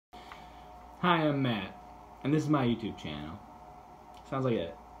Hi, I'm Matt, and this is my YouTube channel. Sounds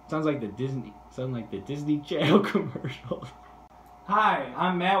like the Disney Channel commercial. Hi,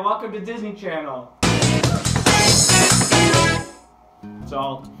 I'm Matt. Welcome to Disney Channel.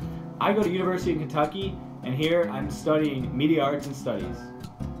 So, I go to University of Kentucky, and here I'm studying Media Arts and Studies.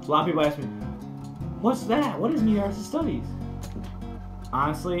 A lot of people ask me, "What's that? What is Media Arts and Studies?"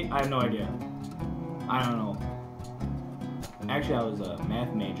 Honestly, I have no idea. I don't know. Actually, I was a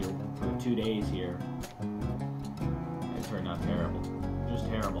math major for 2 days here. It turned out terrible. Just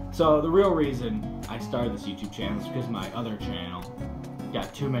terrible. So the real reason I started this YouTube channel is because my other channel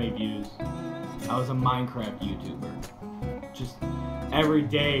got too many views. I was a Minecraft YouTuber. Just every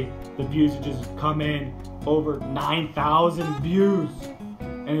day the views would just come in over 9,000 views.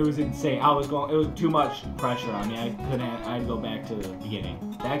 And it was insane. It was too much pressure on me. I had to go back to the beginning.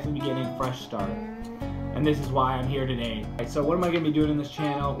 Back to the beginning, fresh start. And this is why I'm here today. So what am I going to be doing in this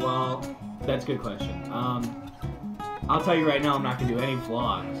channel? Well, that's a good question. I'll tell you right now, I'm not going to do any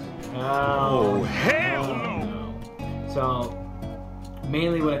vlogs. Oh, hell no! So,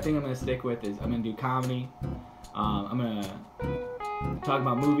 mainly what I think I'm going to stick with is I'm going to do comedy. I'm going to talk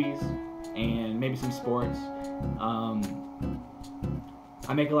about movies and maybe some sports. I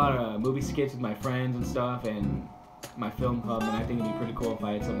make a lot of movie skits with my friends and stuff and my film club, and I think it'd be pretty cool if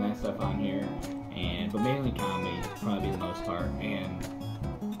I had some of that stuff on here. But mainly comedy, probably the most part. And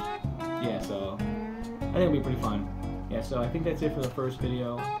yeah, so I think it'll be pretty fun. Yeah, so I think that's it for the first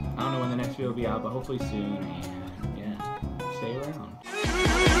video. I don't know when the next video will be out, but hopefully soon. And yeah, stay around.